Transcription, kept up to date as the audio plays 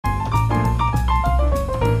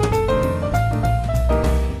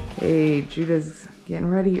Hey, Judah's getting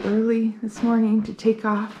ready early this morning to take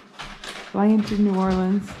off, fly into New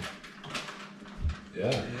Orleans.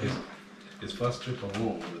 Yeah, his first trip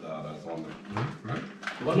alone without us on there. Right?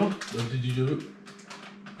 What no? What did you do?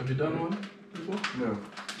 Have you done one before? No,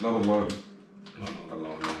 not alone. Not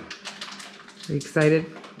alone. No. Are you excited?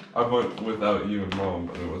 I went without you and Mom,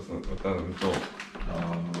 but it wasn't without an adult.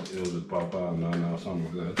 It was with Papa and Nana or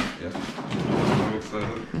something like that. Yeah, I'm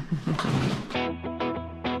excited.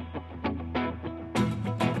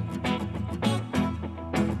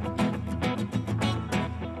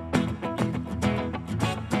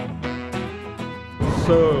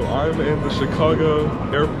 So I'm in the Chicago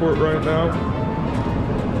airport right now.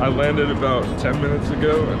 I landed about 10 minutes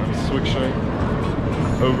ago and I'm switching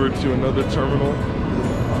over to another terminal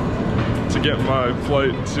to get my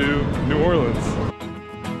flight to New Orleans.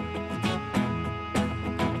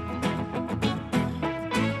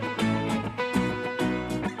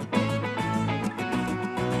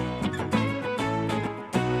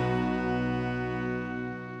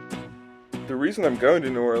 The reason I'm going to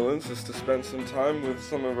New Orleans is to spend some time with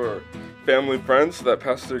some of our family friends that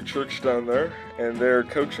pastor a church down there, and they're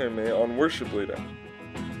coaching me on worship leading.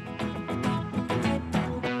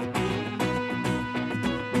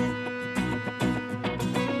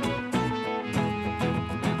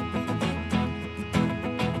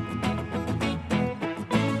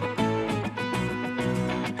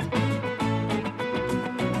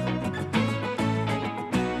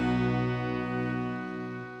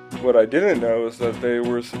 What I didn't know is that they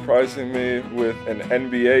were surprising me with an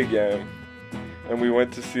NBA game, and we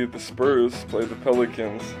went to see the Spurs play the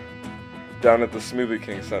Pelicans down at the Smoothie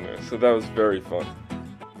King Center, so that was very fun.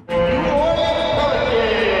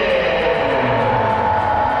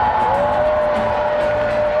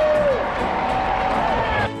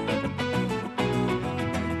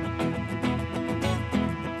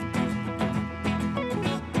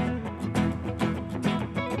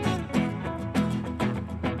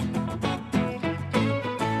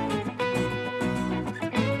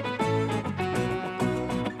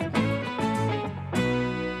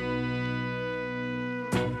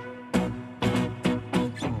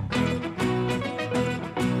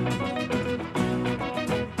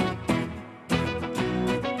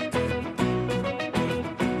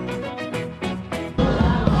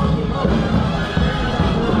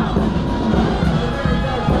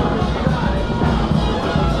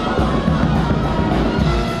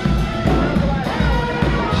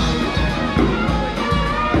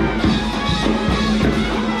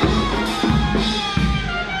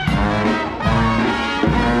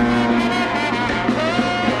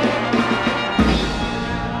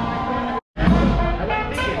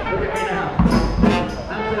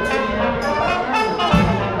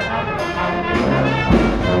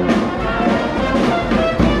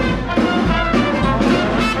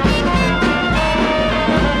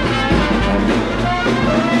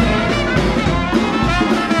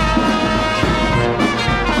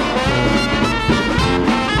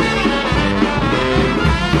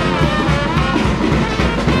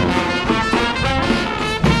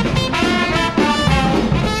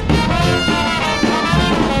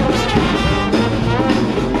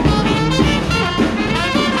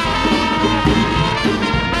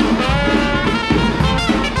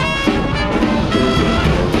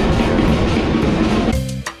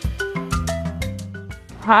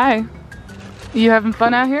 Hi. You having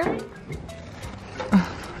fun out here?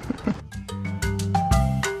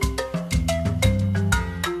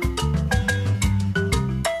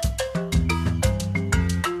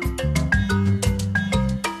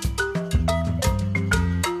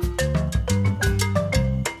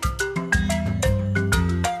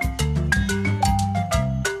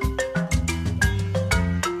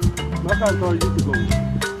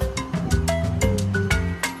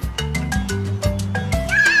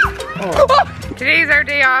 Today's our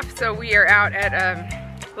day off, so we are out at a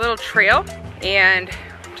little trail and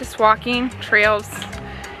just walking trails.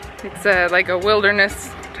 It's like a wilderness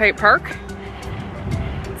type park.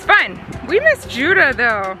 It's fun. We miss Judah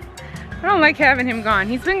though. I don't like having him gone.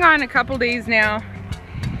 He's been gone a couple days now,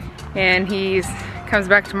 and he comes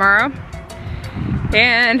back tomorrow.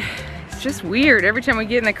 And it's just weird. Every time we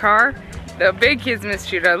get in the car, the big kids miss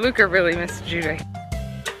Judah. Luka really missed Judah.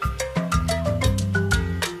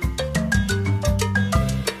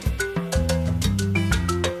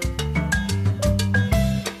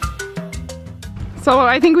 So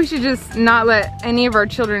I think we should just not let any of our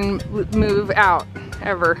children move out,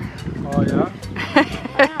 ever. Oh yeah?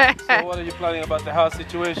 So what are you planning about the house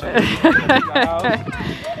situation?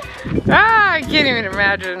 Ah, I can't even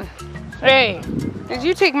imagine. Hey, did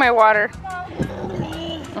you take my water?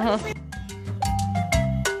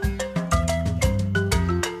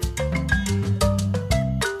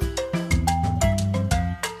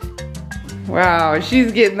 Wow,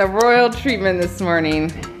 she's getting the royal treatment this morning.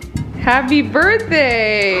 Happy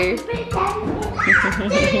birthday!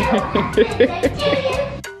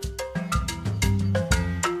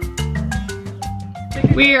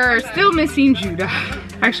 We are still missing Judah.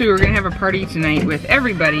 Actually, we're gonna have a party tonight with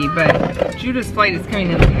everybody, but Judah's flight is coming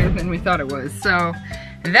in later than we thought it was. So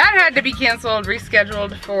that had to be canceled,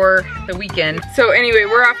 rescheduled for the weekend. So anyway,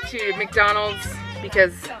 we're off to McDonald's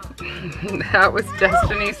because that was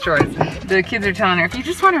Destiny's choice. The kids are telling her, if you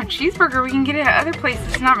just want a cheeseburger, we can get it at other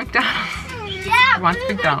places, not McDonald's. Yeah, She wants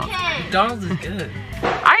McDonald's. McDonald's is good.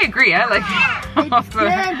 I agree, I like it. It's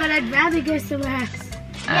good, but I'd rather go somewhere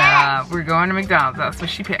else. We're going to McDonald's, that's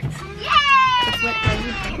what she picked. That's what I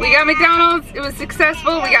would think. We got McDonald's, it was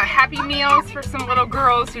successful. We got Happy Meals for some little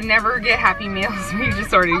girls who never get Happy Meals. We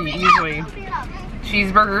just order usually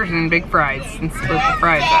cheeseburgers and big fries and split the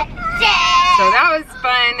fries up. So that was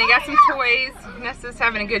fun. They got some toys. Nessa's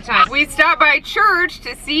having a good time. We stopped by church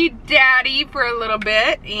to see Daddy for a little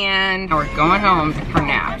bit and we're going home for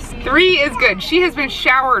naps. 3 is good. She has been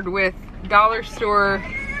showered with dollar store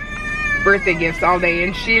birthday gifts all day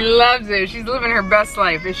and she loves it. She's living her best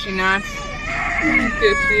life, is she not?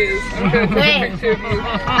 Yes, she is. I'm gonna take a picture of you.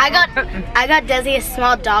 I got Desi a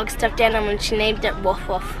small dog stuffed animal and she named it Woof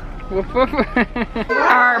Woof. Woof, woof.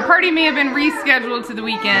 Our party may have been rescheduled to the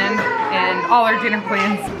weekend and all our dinner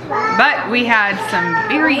plans, but we had some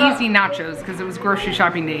very easy nachos because it was grocery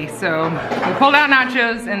shopping day. So we pulled out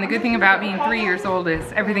nachos, and the good thing about being 3 years old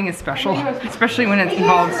is everything is special, especially when it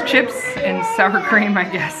involves chips and sour cream, I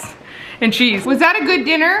guess, and cheese. Was that a good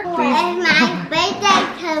dinner? It's my birthday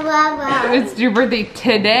tomorrow. It's your birthday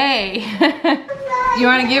today. You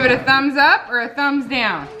want to give it a thumbs up or a thumbs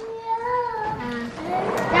down?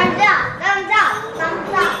 Thumbs up, thumbs up,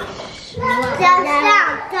 thumbs up. Thumbs down,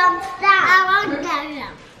 thumbs down. I want thumbs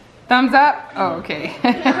up. Thumbs up? Oh, okay.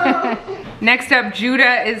 Next up,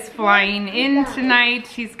 Judah is flying in tonight.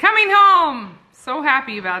 He's coming home. So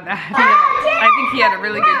happy about that. I think he had a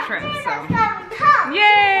really good trip, so.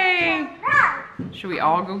 Yay! Should we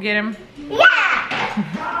all go get him?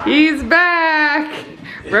 Yeah! He's back!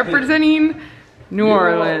 Representing New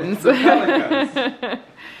Orleans. And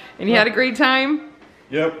you had a great time?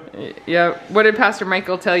 Yep. Yep. What did Pastor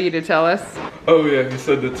Michael tell you to tell us? Oh yeah, he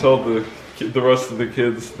said to tell the rest of the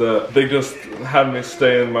kids that they just had me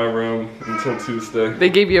stay in my room until Tuesday. They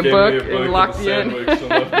gave you a book and locked you in. And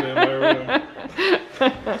left me in my room.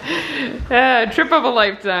 Trip of a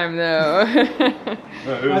lifetime, though. It was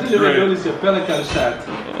I didn't even great. notice your Pelican shirt.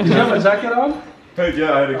 Did you have a jacket on? Hey,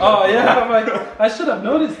 yeah, I had a Oh yeah, I'm like, I should have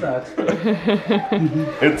noticed that.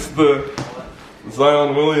 It's the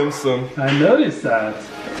Zion Williamson. I noticed that.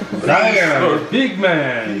 Zion, the big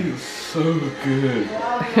man. He's so good.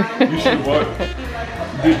 You should watch.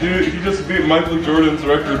 Dude, he just beat Michael Jordan's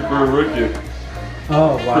record for a rookie.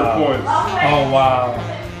 Oh For wow. points. Oh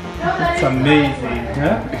wow. It's amazing,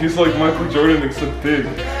 huh? He's like Michael Jordan except big.